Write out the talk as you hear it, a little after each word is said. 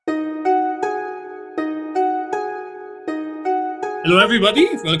Hello, everybody.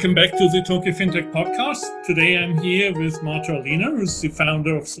 Welcome back to the Tokyo FinTech podcast. Today I'm here with Marta Allina, who's the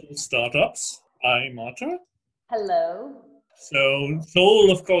founder of Seoul Startups. Hi, Marta. Hello. So,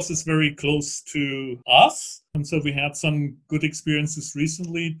 Seoul, of course, is very close to us. And so we had some good experiences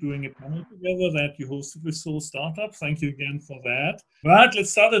recently doing a panel together that you hosted with Seoul Startup. Thank you again for that. But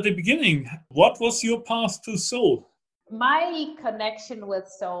let's start at the beginning. What was your path to Seoul? My connection with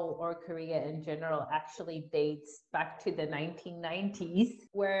Seoul or Korea in general actually dates back to the 1990s,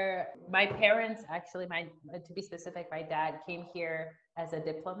 where my parents actually, to be specific, my dad came here as a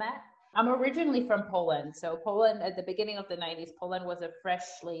diplomat. I'm originally from Poland. So Poland at the beginning of the 90s, Poland was a fresh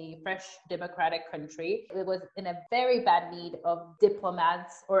democratic country. It was in a very bad need of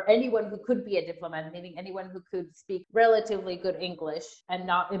diplomats or anyone who could be a diplomat, meaning anyone who could speak relatively good English and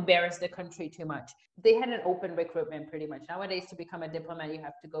not embarrass the country too much. They had an open recruitment pretty much. Nowadays, to become a diplomat, you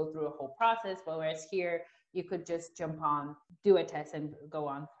have to go through a whole process, whereas here, you could just jump on, do a test, and go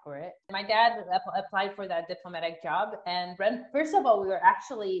on for it. My dad applied for that diplomatic job. And first of all, we were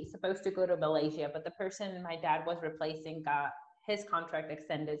actually supposed to go to Malaysia, but the person my dad was replacing got his contract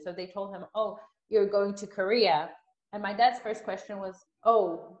extended. So they told him, oh, you're going to Korea. And my dad's first question was,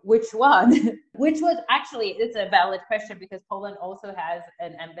 oh, which one? Which was actually, it's a valid question because Poland also has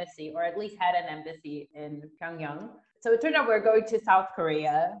an embassy, or at least had an embassy in Pyongyang. So it turned out we're going to South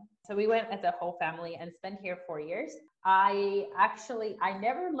Korea. So we went as a whole family and spent here 4 years. I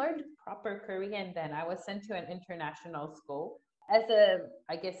never learned proper Korean then. I was sent to an international school. As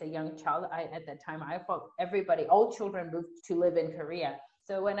a young child, at that time, I thought all children moved to live in Korea.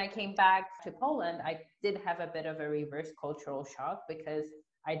 So when I came back to Poland, I did have a bit of a reverse cultural shock because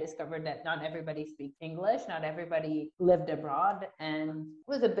I discovered that not everybody speaks English, not everybody lived abroad, and it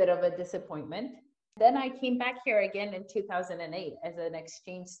was a bit of a disappointment. Then I came back here again in 2008 as an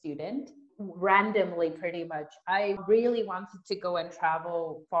exchange student, randomly pretty much. I really wanted to go and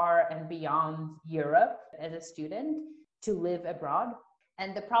travel far and beyond Europe as a student to live abroad.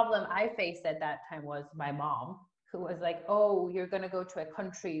 And the problem I faced at that time was my mom, who was like, oh, you're going to go to a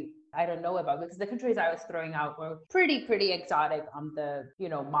country I don't know about, because the countries I was throwing out were pretty exotic on the,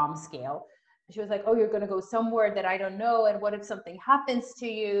 mom scale. She was like, oh, you're going to go somewhere that I don't know. And what if something happens to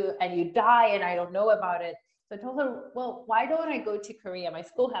you and you die and I don't know about it? So I told her, well, why don't I go to Korea? My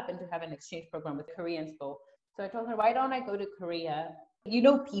school happened to have an exchange program with Korean school. So I told her, why don't I go to Korea? You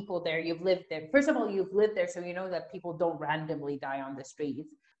know people there, you've lived there. First of all, you've lived there, so you know that people don't randomly die on the streets.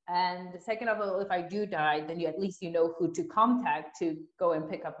 And second of all, if I do die, then at least you know who to contact to go and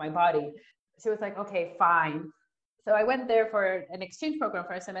pick up my body. She was like, okay, fine. So I went there for an exchange program,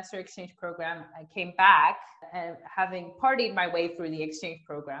 for a semester exchange program. I came back and having partied my way through the exchange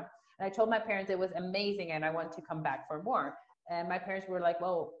program. And I told my parents it was amazing and I want to come back for more. And my parents were like,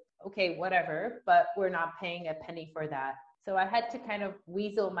 well, okay, whatever, but we're not paying a penny for that. So I had to kind of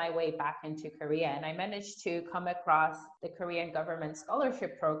weasel my way back into Korea. And I managed to come across the Korean government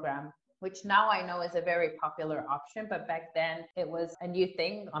scholarship program, which now I know is a very popular option. But back then it was a new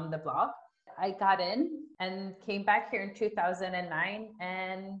thing on the block. I got in and came back here in 2009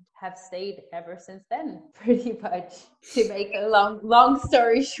 and have stayed ever since then, pretty much. To make a long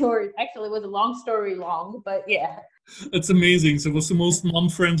story short, actually it was a long story long, but yeah. It's amazing. So it was the most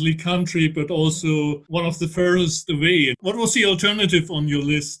mom-friendly country, but also one of the furthest away. What was the alternative on your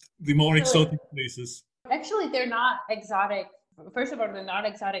list, the more exotic places? Actually, they're not exotic. First of all, they're not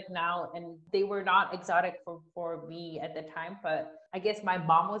exotic now, and they were not exotic for me at the time, but I guess my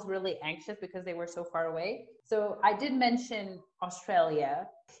mom was really anxious because they were so far away. So I did mention Australia.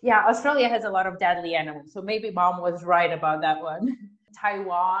 Yeah, Australia has a lot of deadly animals, so maybe mom was right about that one.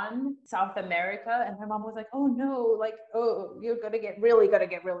 Taiwan, South America, and my mom was like, oh no, like, oh, you're gonna get really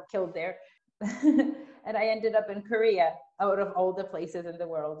killed there. And I ended up in Korea, out of all the places in the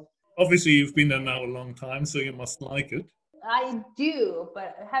world. Obviously, you've been there now a long time, so you must like it. I do,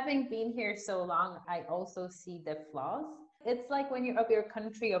 but having been here so long, I also see the flaws. It's like when you're of your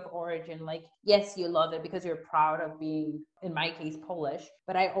country of origin, like, yes, you love it because you're proud of being, in my case, Polish,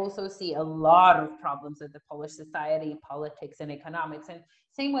 but I also see a lot of problems with the Polish society, politics, and economics. And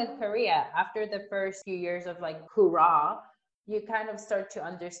same with Korea. After the first few years of like, hoorah, you kind of start to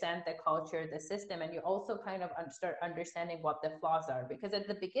understand the culture, the system, and you also kind of start understanding what the flaws are. Because at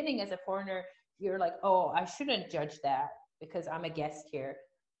the beginning, as a foreigner, you're like, oh, I shouldn't judge that because I'm a guest here.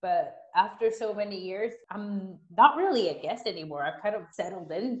 But after so many years, I'm not really a guest anymore. I've kind of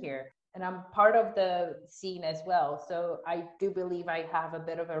settled in here and I'm part of the scene as well. So I do believe I have a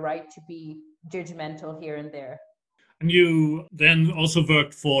bit of a right to be judgmental here and there. And you then also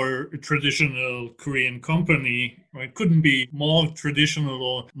worked for a traditional Korean company, right? Couldn't be more traditional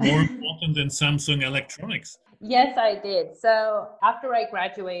or more important than Samsung Electronics. Yes, I did. So after I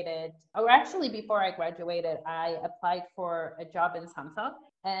graduated, or actually before I graduated, I applied for a job in Samsung.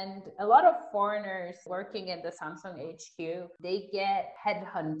 And a lot of foreigners working in the Samsung HQ, they get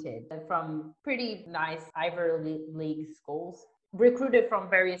headhunted from pretty nice Ivy League schools, recruited from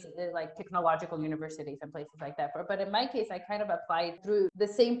various like technological universities and places like that. But in my case, I kind of applied through the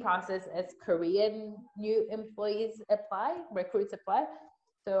same process as Korean new employees apply, recruits apply.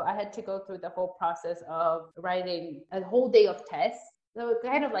 So I had to go through the whole process of writing a whole day of tests. So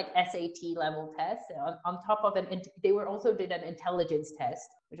kind of like SAT level tests on top of they were also did an intelligence test,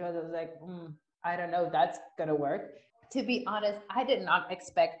 which was like, I don't know, that's gonna work. To be honest, I did not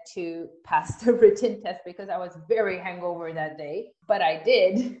expect to pass the written test because I was very hangover that day, but I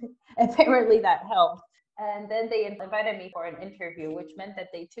did. Apparently that helped. And then they invited me for an interview, which meant that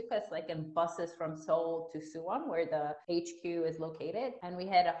they took us like in buses from Seoul to Suwon, where the HQ is located. And we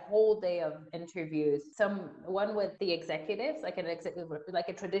had a whole day of interviews. One with the executives, like like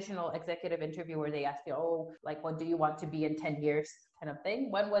a traditional executive interview where they ask you, oh, like, what do you want to be in 10 years kind of thing.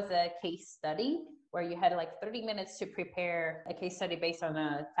 One was a case study where you had like 30 minutes to prepare a case study based on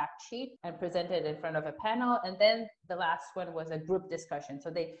a fact sheet and present it in front of a panel. And then the last one was a group discussion. So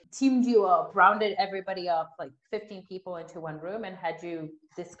they teamed you up, rounded everybody up, like 15 people into one room and had you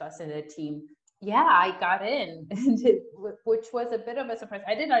discuss in a team. Yeah, I got in, which was a bit of a surprise.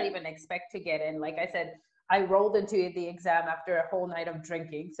 I did not even expect to get in. Like I said, I rolled into the exam after a whole night of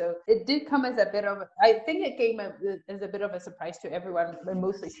drinking. So it did come as a bit of, I think it came as a bit of a surprise to everyone, but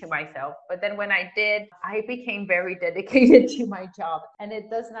mostly to myself. But then when I did, I became very dedicated to my job. And it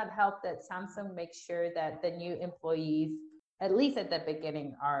does not help that Samsung makes sure that the new employees, at least at the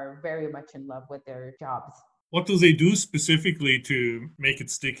beginning, are very much in love with their jobs. What do they do specifically to make it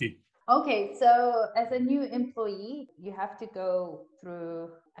sticky? Okay, so as a new employee, you have to go through,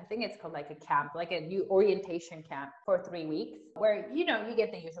 I think it's called like a camp, like a new orientation camp for 3 weeks, where, you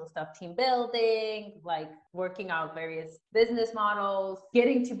get the usual stuff, team building, like working out various business models,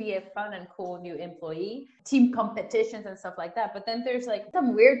 getting to be a fun and cool new employee, team competitions and stuff like that. But then there's like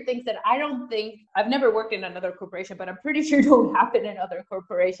some weird things that I don't think, I've never worked in another corporation, but I'm pretty sure don't happen in other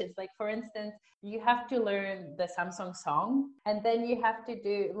corporations. Like for instance, you have to learn the Samsung song, and then you have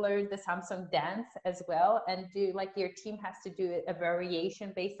to learn the Samsung dance as well, and do like your team has to do a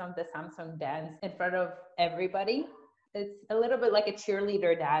variation based on the Samsung dance in front of everybody. It's a little bit like a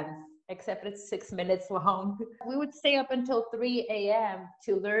cheerleader dance, except it's 6 minutes long. We would stay up until 3 a.m.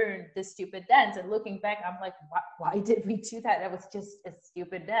 to learn the stupid dance. And looking back, I'm like, why did we do that? That was just a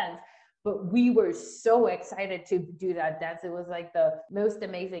stupid dance. But we were so excited to do that dance. It was like the most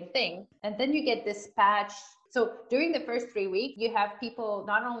amazing thing. And then you get dispatched. So during the first 3 weeks, you have people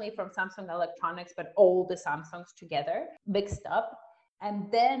not only from Samsung Electronics, but all the Samsungs together mixed up.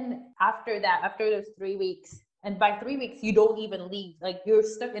 And then after that, after those 3 weeks, and by 3 weeks, you don't even leave. Like you're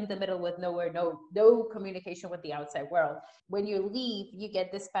stuck in the middle with no communication with the outside world. When you leave, you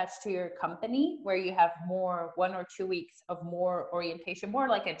get dispatched to your company where you have 1 or 2 weeks of more orientation, more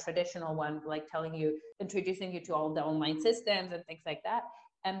like a traditional one, like introducing you to all the online systems and things like that.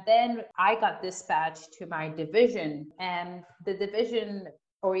 And then I got dispatched to my division, and the division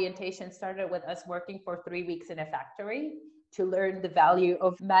orientation started with us working for 3 weeks in a factory to learn the value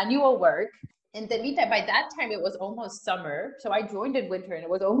of manual work. In the meantime, by that time, it was almost summer. So I joined in winter and it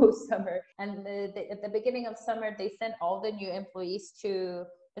was almost summer. And at the beginning of summer, they sent all the new employees to,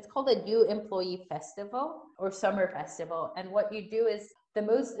 it's called a new employee festival or summer festival. And what you do is, the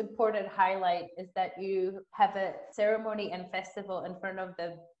most important highlight is that you have a ceremony and festival in front of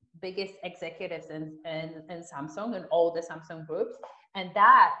the biggest executives in Samsung and all the Samsung groups. And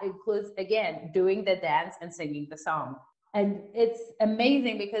that includes, again, doing the dance and singing the song. And it's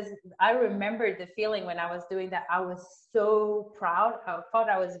amazing because I remember the feeling when I was doing that. I was so proud. I thought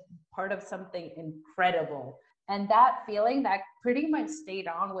I was part of something incredible. And that feeling that pretty much stayed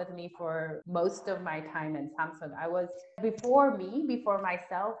on with me for most of my time in Samsung. Before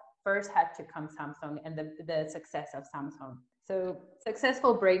myself, first had to come Samsung and the success of Samsung. So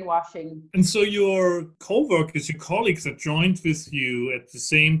successful brainwashing. And so your co-workers, your colleagues that joined with you at the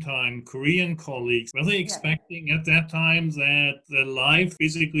same time, Korean colleagues, were they expecting at that time that their life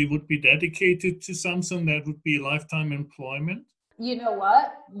basically would be dedicated to Samsung, that would be lifetime employment? You know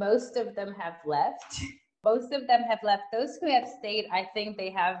what? Most of them have left. Most of them have left. Those who have stayed, I think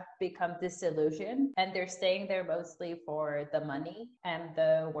they have become disillusioned and they're staying there mostly for the money and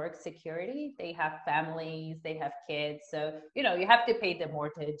the work security. They have families, they have kids. So, you have to pay the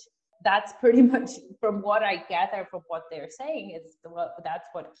mortgage. that's pretty much from what I gather from what they're saying that's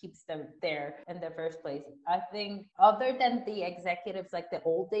what keeps them there in the first place. I think other than the executives, like the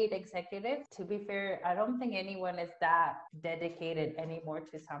old date executives, to be fair, I don't think anyone is that dedicated anymore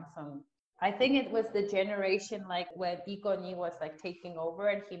to Samsung. I think it was the generation like when Lee Kuan-yeol was like taking over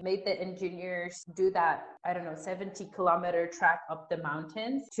and he made the engineers do that, I don't know, 70-kilometer track up the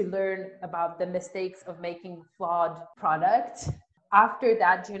mountains to learn about the mistakes of making flawed products. After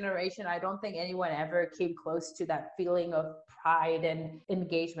that generation, I don't think anyone ever came close to that feeling of pride and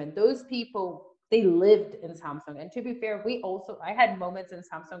engagement. Those people, they lived in Samsung. And to be fair, I had moments in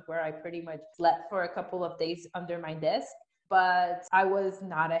Samsung where I pretty much slept for a couple of days under my desk, but I was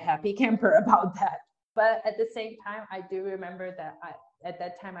not a happy camper about that. But at the same time, I do remember that at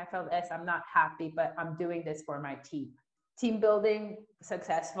that time I felt, yes, I'm not happy, but I'm doing this for my team. Team building,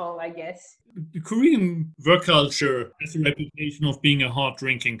 successful, I guess. The Korean work culture has a reputation of being a hard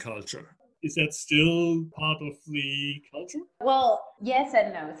drinking culture. Is that still part of the culture? Well, yes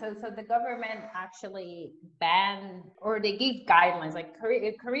and no. So the government actually banned, or they gave guidelines. Like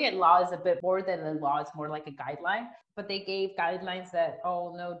Korean law is a bit more than a law; it's more like a guideline. But they gave guidelines that,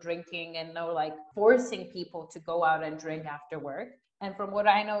 oh, no drinking and no like forcing people to go out and drink after work. And from what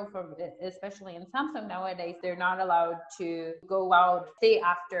I know, from especially in Samsung nowadays, they're not allowed to go out, stay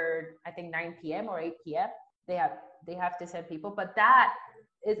after I think 9 p.m. or 8 p.m. They have to send people, but that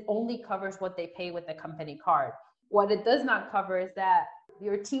it only covers what they pay with the company card. What it does not cover is that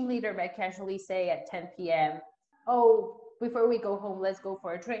your team leader might casually say at 10 p.m., oh, before we go home, let's go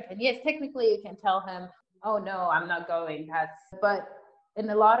for a drink. And yes, technically you can tell him, oh no, I'm not going. But in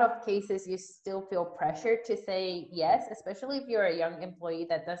a lot of cases, you still feel pressured to say yes, especially if you're a young employee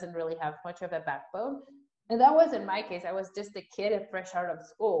that doesn't really have much of a backbone. And that wasn't my case. I was just a kid fresh out of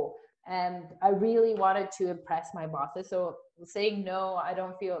school. And I really wanted to impress my bosses. So saying no, I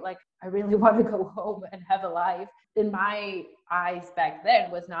don't feel like I really want to go home and have a life. In my eyes back then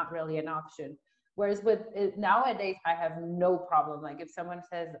was not really an option. Whereas with nowadays, I have no problem. Like if someone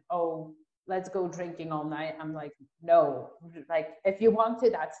says, oh, let's go drinking all night, I'm like, no, like if you want to,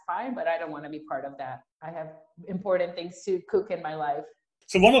 that's fine, but I don't want to be part of that. I have important things to cook in my life.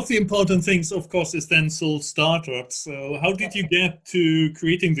 So one of the important things, of course, is then Seoul startups. So how did you get to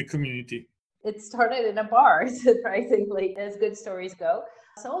creating the community? It started in a bar, surprisingly, as good stories go.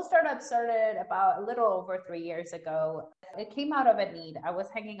 Seoul Startup started about a little over 3 years ago. It came out of a need. I was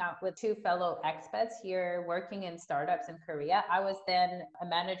hanging out with two fellow expats here working in startups in Korea. I was then a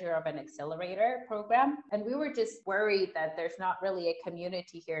manager of an accelerator program, and we were just worried that there's not really a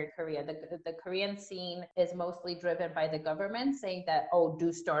community here in Korea. The Korean scene is mostly driven by the government saying that, oh,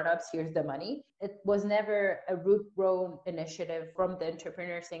 do startups, here's the money. It was never a root-grown initiative from the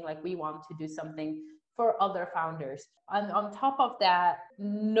entrepreneurs saying like, we want to do something for other founders. And on top of that,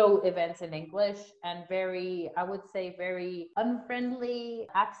 no events in English and I would say very unfriendly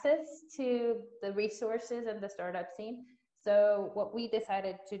access to the resources and the startup scene. So what we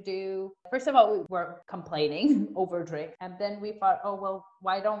decided to do, first of all, we were complaining over drink. And then we thought, oh, well,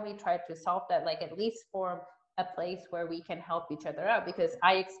 why don't we try to solve that? Like at least form a place where we can help each other out, because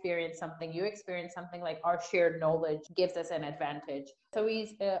I experienced something, you experienced something, like our shared knowledge gives us an advantage. So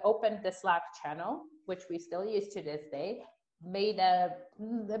we opened the Slack channel, which we still use to this day, made a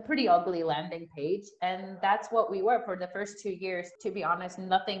pretty ugly landing page. And that's what we were for the first 2 years. To be honest,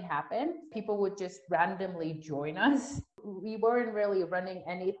 nothing happened. People would just randomly join us. We weren't really running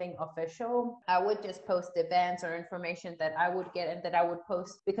anything official. I would just post events or information that I would get and that I would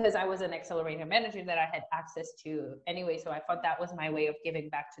post because I was an accelerator manager that I had access to anyway. So I thought that was my way of giving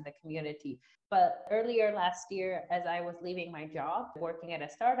back to the community. But earlier last year, as I was leaving my job working at a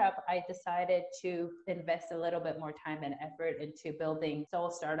startup, I decided to invest a little bit more time and effort into building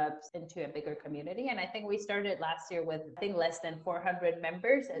Seoul startups into a bigger community. And I think we started last year with, I think, less than 400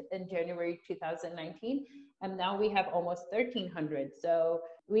 members in January 2019. And now we have almost 1,300. So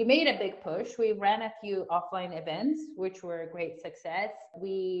we made a big push. We ran a few offline events, which were a great success.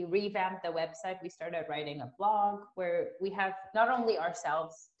 We revamped the website. We started writing a blog where we have not only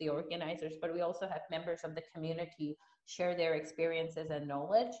ourselves, the organizers, but we also have members of the community share their experiences and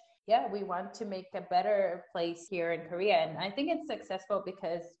knowledge. Yeah, we want to make a better place here in Korea. And I think it's successful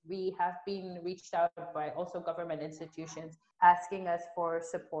because we have been reached out by also government institutions asking us for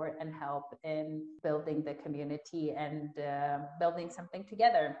support and help in building the community and building something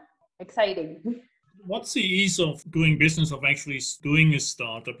together. Exciting. What's the ease of doing business, of actually doing a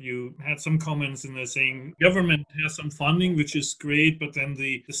startup? You had some comments in there saying government has some funding, which is great, but then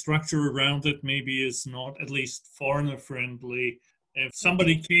the structure around it maybe is not at least foreigner friendly. If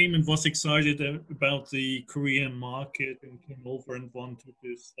somebody came and was excited about the Korean market and came over and wanted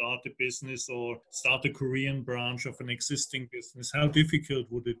to start a business or start a Korean branch of an existing business, how difficult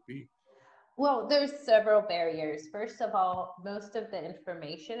would it be? Well, there's several barriers. First of all, most of the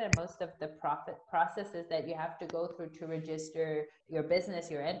information and most of the profit processes that you have to go through to register your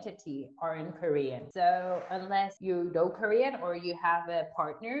business, your entity, are in Korean. So unless you know Korean or you have a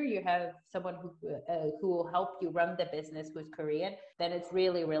partner, you have someone who will help you run the business who's Korean, then it's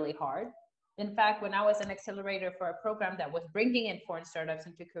really, really hard. In fact, when I was an accelerator for a program that was bringing in foreign startups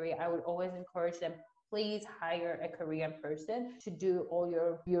into Korea, I would always encourage them, please hire a Korean person to do all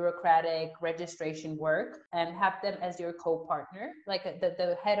your bureaucratic registration work and have them as your co-partner, like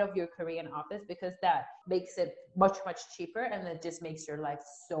the head of your Korean office, because that makes it much, much cheaper and it just makes your life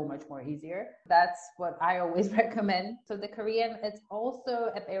so much more easier. That's what I always recommend. So the Korean, it's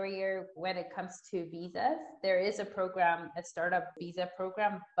also a barrier when it comes to visas. There is a program, a startup visa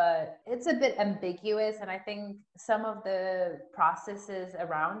program, but it's a bit ambiguous. And I think some of the processes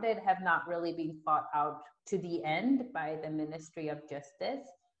around it have not really been thought out to the end by the Ministry of Justice.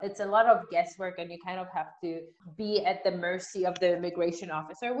 It's a lot of guesswork and you kind of have to be at the mercy of the immigration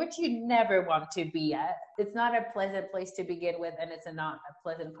officer, which you never want to be at. It's not a pleasant place to begin with, and it's not a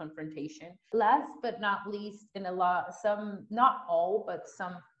pleasant confrontation. Last but not least, in a lot, some, not all, but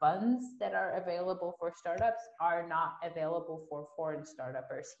some funds that are available for startups are not available for foreign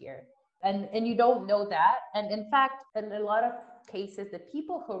startups here. And you don't know that. And in fact, in a lot of cases, the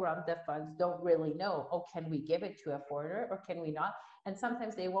people who run the funds don't really know, oh, can we give it to a foreigner or can we not? And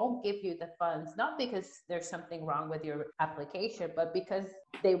sometimes they won't give you the funds, not because there's something wrong with your application, but because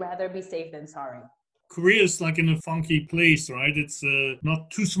they rather be safe than sorry. Korea is like in a funky place, right? It's not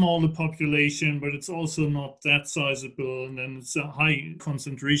too small a population, but it's also not that sizable. And then it's a high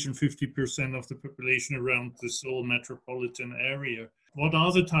concentration, 50% of the population around the Seoul metropolitan area. What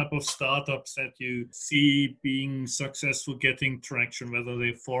are the type of startups that you see being successful, getting traction, whether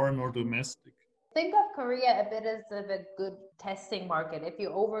they're foreign or domestic? Think of Korea a bit as a good testing market. If you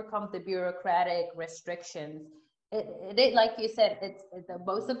overcome the bureaucratic restrictions, it like you said,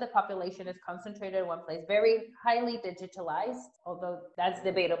 most of the population is concentrated in one place, very highly digitalized, although that's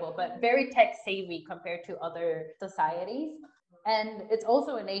debatable, but very tech savvy compared to other societies. And it's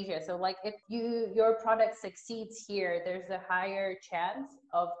also in Asia. So like if your product succeeds here, there's a higher chance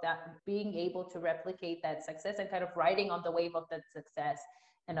of that being able to replicate that success and kind of riding on the wave of that success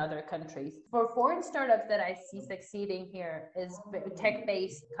in other countries. For foreign startups that I see succeeding here is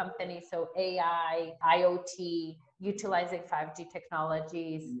tech-based companies, so AI, IoT, utilizing 5G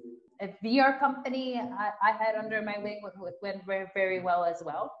technologies. A VR company I had under my wing went very, very well as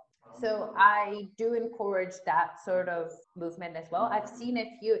well. So I do encourage that sort of movement as well. I've seen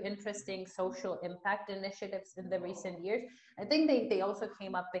a few interesting social impact initiatives in the recent years. I think they also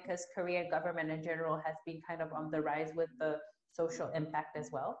came up because Korean government in general has been kind of on the rise with the social impact as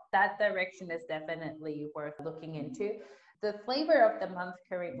well. That direction is definitely worth looking into. The flavor of the month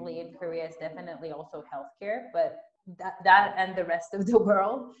currently in Korea is definitely also healthcare, but that and the rest of the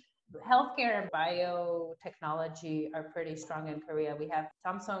world. Healthcare and biotechnology are pretty strong in Korea. We have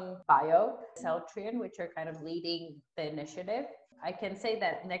Samsung Bio, Celltrion, which are kind of leading the initiative. I can say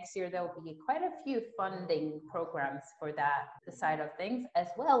that next year there will be quite a few funding programs for that side of things, as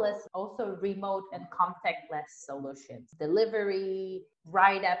well as also remote and contactless solutions. Delivery,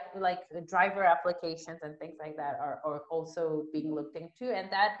 ride app, like driver applications and things like that are also being looked into.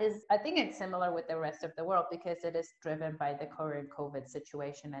 And that is, I think it's similar with the rest of the world because it is driven by the current COVID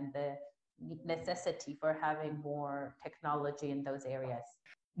situation and the necessity for having more technology in those areas.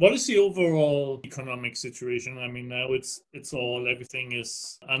 What is the overall economic situation? I mean, now it's all everything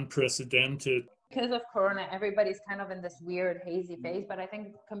is unprecedented. Because of Corona, everybody's kind of in this weird hazy phase. But I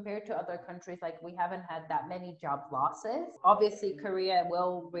think compared to other countries, like we haven't had that many job losses. Obviously, Korea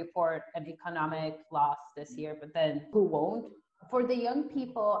will report an economic loss this year, but then who won't? For the young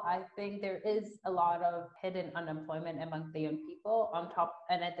people, I think there is a lot of hidden unemployment among the young people on top.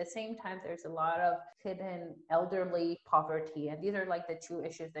 And at the same time, there's a lot of hidden elderly poverty. And these are like the two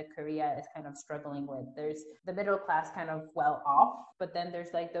issues that Korea is kind of struggling with. There's the middle class kind of well off, but then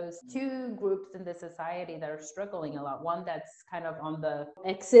there's like those two groups in the society that are struggling a lot. One that's kind of on the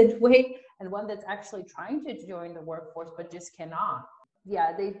exit way and one that's actually trying to join the workforce, but just cannot.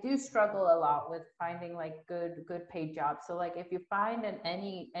 Yeah, they do struggle a lot with finding like good paid jobs. So like if you find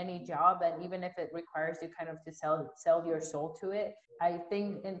any job, and even if it requires you kind of to sell your soul to it, I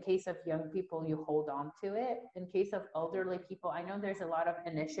think in case of young people you hold on to it. In case of elderly people, I know there's a lot of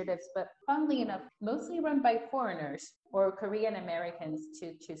initiatives, but funnily enough mostly run by foreigners or Korean Americans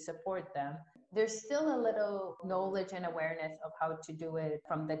to support them. there's still a little knowledge and awareness of how to do it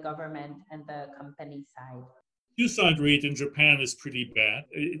from the government and the company side. Suicide rate in Japan is pretty bad.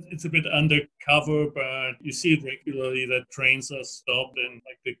 It's a bit undercover, but you see it regularly that trains are stopped and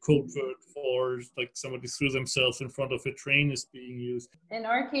like the code word for like somebody threw themselves in front of a train is being used. In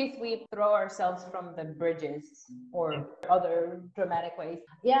our case, we throw ourselves from the bridges or other dramatic ways.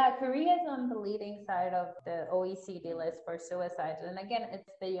 Yeah, Korea is on the leading side of the OECD list for suicide. And again, it's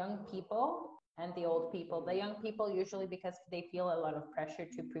the young people and the old people. The young people usually because they feel a lot of pressure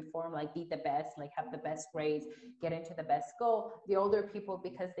to perform, like be the best, like have the best grades, get into the best school. The older people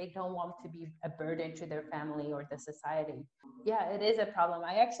because they don't want to be a burden to their family or the society. Yeah, it is a problem.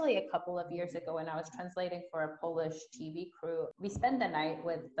 I actually, a couple of years ago, when I was translating for a Polish TV crew, we spent the night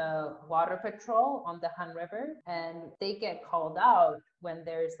with the water patrol on the Han River, and they get called out when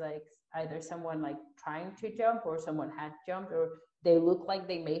there's like either someone like trying to jump or someone had jumped or they look like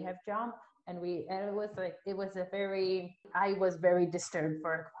they may have jumped. And I was very disturbed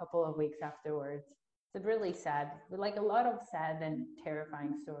for a couple of weeks afterwards. It's really sad, like a lot of sad and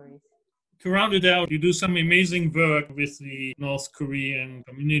terrifying stories. To round it out, you do some amazing work with the North Korean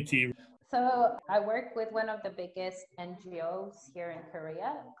community. So I work with one of the biggest NGOs here in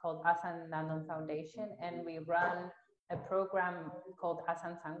Korea called Asan Nanon Foundation, and we run a program called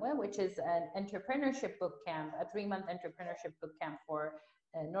Asan Sangwe, which is an entrepreneurship boot camp, a 3-month entrepreneurship boot camp for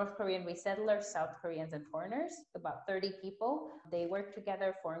North Korean resettlers, South Koreans, and foreigners, about 30 people. They work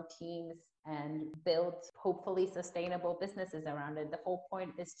together, form teams, and build hopefully sustainable businesses around it. The whole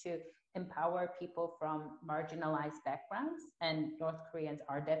point is to empower people from marginalized backgrounds, and North Koreans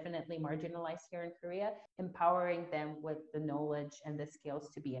are definitely marginalized here in Korea, empowering them with the knowledge and the skills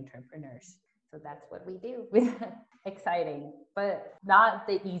to be entrepreneurs. So that's what we do. Exciting, but not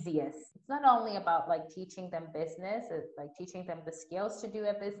the easiest. It's not only about like teaching them business, it's like teaching them the skills to do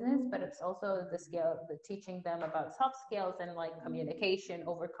a business, but it's also the teaching them about soft skills and like communication,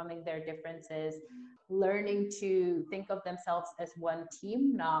 overcoming their differences, learning to think of themselves as one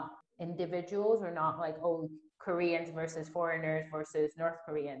team, not individuals, or not like, oh, Koreans versus foreigners versus North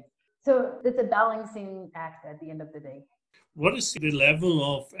Koreans. So it's a balancing act at the end of the day. What is the level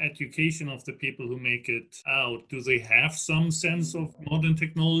of education of the people who make it out? Do they have some sense of modern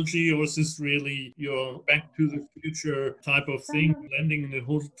technology, or is this really your back to the future type of thing, landing in a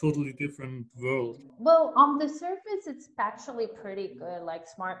whole totally different world? Well, on the surface, it's actually pretty good. Like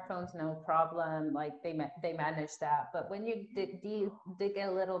smartphones, no problem. Like they manage that. But when you dig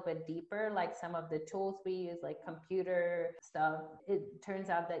a little bit deeper, like some of the tools we use, like computer stuff, it turns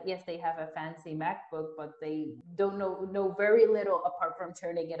out that yes, they have a fancy MacBook, but they don't know very little apart from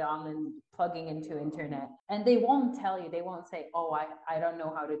turning it on and plugging into internet. And they won't tell you. They won't say, "Oh, I don't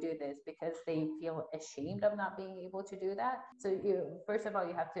know how to do this," because they feel ashamed of not being able to do that. So first of all,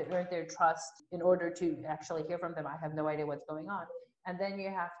 you have to earn their trust in order to actually hear from them. I have no idea what's going on. And then you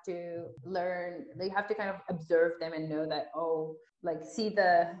have to learn, you have to kind of observe them and know that, oh, like see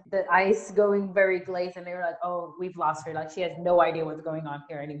the ice going very glazed, and they're like, oh, we've lost her. Like she has no idea what's going on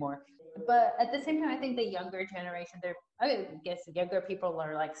here anymore. But at the same time, I think the younger generation, I guess younger people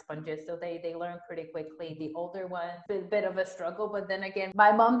are like sponges, so they learn pretty quickly. The older ones, a bit of a struggle. But then again,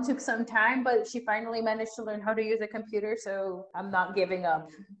 my mom took some time, but she finally managed to learn how to use a computer, so I'm not giving up.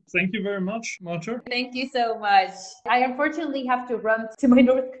 Thank you very much, Marta. Thank you so much. I unfortunately have to run to my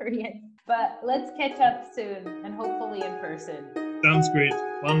North Korean, but let's catch up soon and hopefully in person. Sounds great.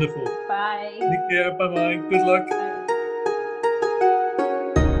 Wonderful. Bye. Take care. Bye-bye. Good luck. Bye.